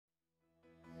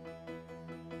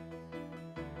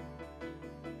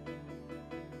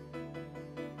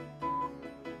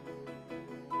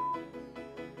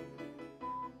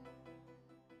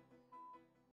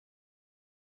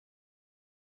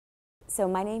So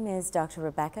my name is Dr.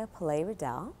 Rebecca Pillai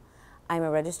Riddell. I'm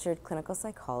a registered clinical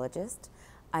psychologist.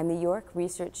 I'm the York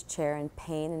Research Chair in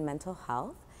Pain and Mental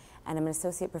Health, and I'm an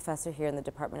associate professor here in the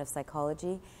Department of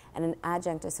Psychology and an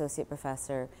adjunct associate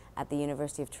professor at the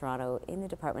University of Toronto in the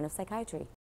Department of Psychiatry.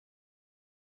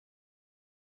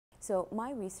 So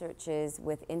my research is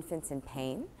with infants in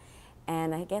pain,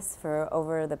 and I guess for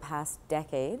over the past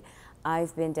decade,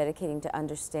 I've been dedicating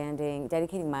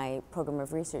my program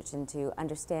of research into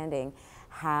understanding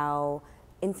how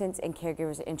infants and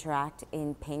caregivers interact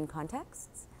in pain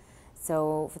contexts.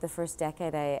 So for the first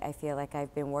decade, I feel like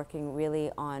I've been working really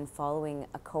on following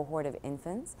a cohort of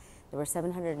infants. There were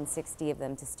 760 of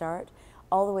them to start,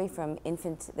 all the way from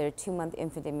their 2-month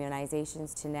infant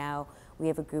immunizations to now we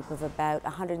have a group of about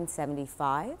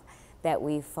 175 that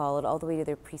we've followed all the way to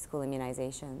their preschool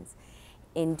immunizations.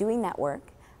 In doing that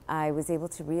work, I was able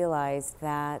to realize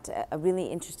that a really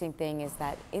interesting thing is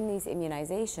that in these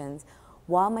immunizations,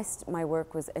 while my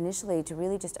work was initially to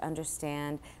really just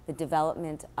understand the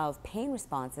development of pain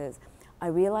responses, I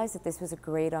realized that this was a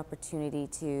great opportunity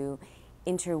to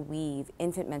interweave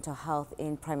infant mental health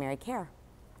in primary care.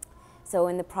 So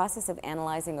in the process of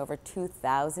analyzing over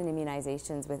 2,000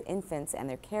 immunizations with infants and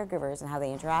their caregivers and how they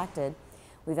interacted,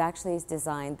 we've actually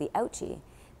designed the OUCHI,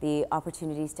 the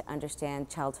Opportunities to Understand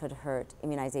Childhood Hurt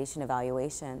Immunization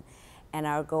Evaluation. And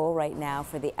our goal right now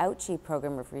for the OUCHI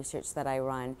program of research that I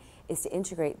run is to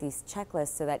integrate these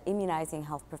checklists so that immunizing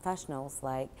health professionals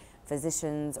like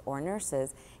physicians or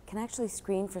nurses can actually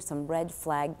screen for some red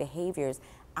flag behaviors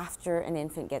after an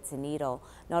infant gets a needle,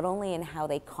 not only in how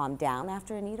they calm down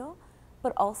after a needle,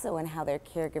 but also in how their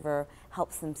caregiver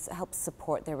helps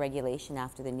support their regulation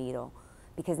after the needle.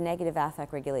 Because negative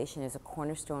affect regulation is a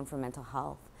cornerstone for mental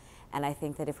health. And I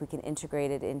think that if we can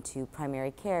integrate it into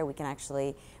primary care, we can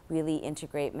actually really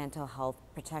integrate mental health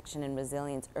protection and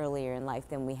resilience earlier in life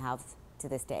than we have to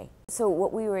this day. So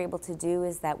what we were able to do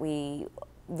is that we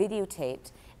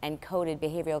videotaped and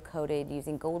behavioral coded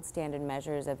using gold standard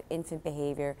measures of infant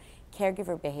behavior,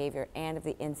 caregiver behavior, and of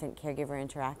the infant-caregiver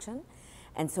interaction.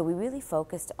 And so we really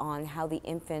focused on how the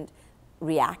infant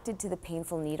reacted to the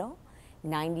painful needle.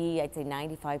 I'd say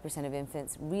 95% of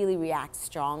infants really react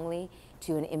strongly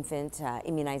to an infant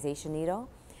immunization needle.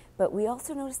 But we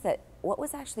also noticed that what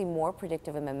was actually more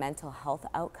predictive of mental health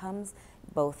outcomes,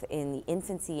 both in the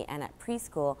infancy and at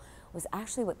preschool, was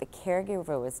actually what the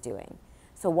caregiver was doing.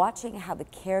 So watching how the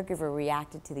caregiver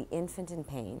reacted to the infant in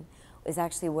pain is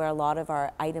actually where a lot of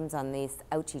our items on this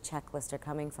OUCHI checklist are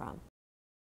coming from.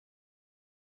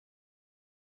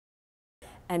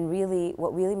 And really,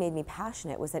 what really made me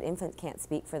passionate was that infants can't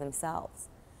speak for themselves.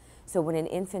 So when an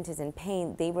infant is in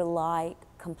pain, they rely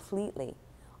completely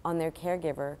on their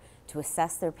caregiver to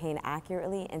assess their pain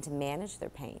accurately and to manage their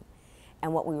pain.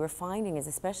 And what we were finding is,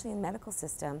 especially in the medical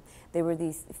system, there were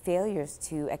these failures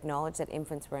to acknowledge that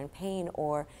infants were in pain,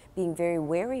 or being very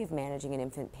wary of managing an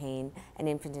infant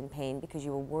in pain because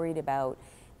you were worried about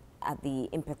the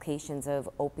implications of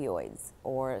opioids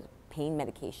or pain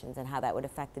medications and how that would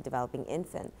affect the developing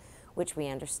infant, which we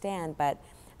understand. But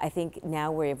I think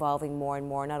now we're evolving more and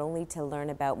more, not only to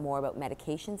learn more about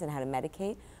medications and how to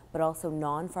medicate, but also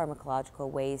non-pharmacological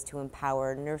ways to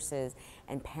empower nurses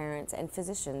and parents and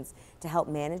physicians to help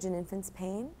manage an infant's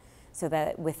pain so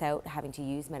that without having to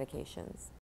use medications.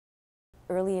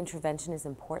 Early intervention is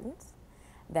important,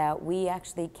 that we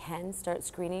actually can start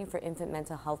screening for infant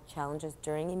mental health challenges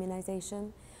during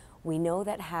immunization. We know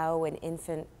that how an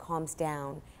infant calms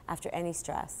down after any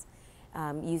stress,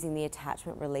 using the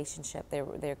attachment relationship,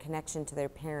 their connection to their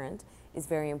parent, is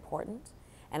very important.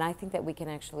 And I think that we can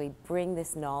actually bring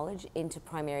this knowledge into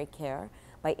primary care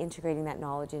by integrating that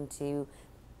knowledge into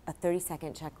a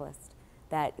 30-second checklist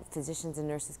that physicians and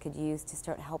nurses could use to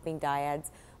start helping dyads,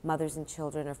 mothers and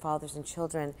children, or fathers and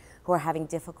children who are having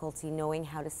difficulty knowing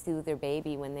how to soothe their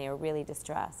baby when they are really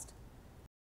distressed.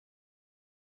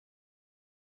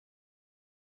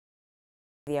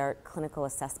 Our clinical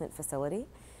assessment facility.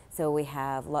 So we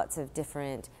have lots of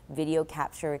different video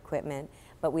capture equipment,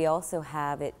 but we also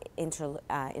have it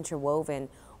interwoven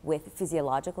with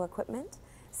physiological equipment.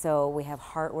 So we have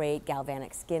heart rate,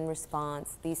 galvanic skin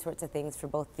response, these sorts of things for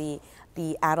both the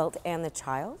adult and the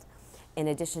child, in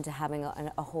addition to having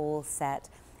a whole set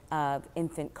of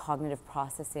infant cognitive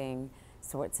processing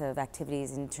sorts of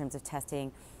activities in terms of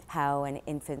testing how an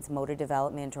infant's motor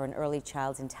development or an early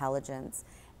child's intelligence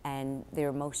and their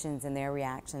emotions and their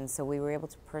reactions. So we were able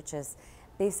to purchase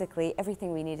basically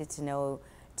everything we needed to know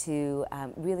to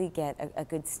really get a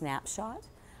good snapshot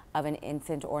of an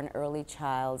infant or an early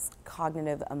child's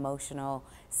cognitive, emotional,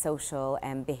 social,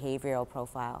 and behavioral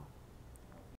profile.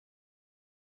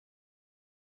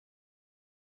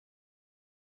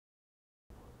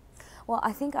 Well,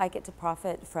 I think I get to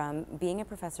profit from being a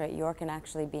professor at York and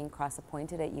actually being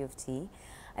cross-appointed at U of T.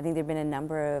 I think there have been a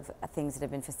number of things that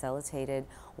have been facilitated.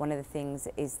 One of the things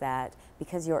is that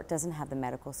because York doesn't have the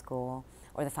medical school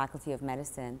or the Faculty of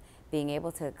Medicine, being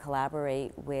able to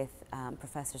collaborate with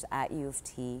professors at U of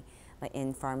T, like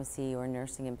in pharmacy or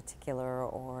nursing in particular,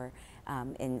 or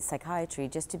in psychiatry,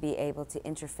 just to be able to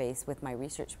interface with my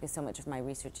research, because so much of my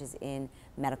research is in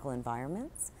medical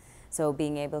environments. So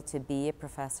being able to be a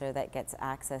professor that gets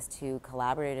access to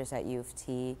collaborators at U of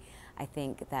T, I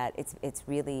think that it's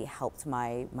really helped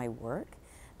my work,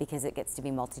 because it gets to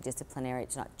be multidisciplinary.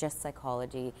 It's not just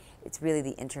psychology, it's really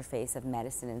the interface of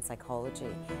medicine and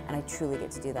psychology. And I truly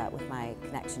get to do that with my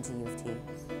connection to U of T.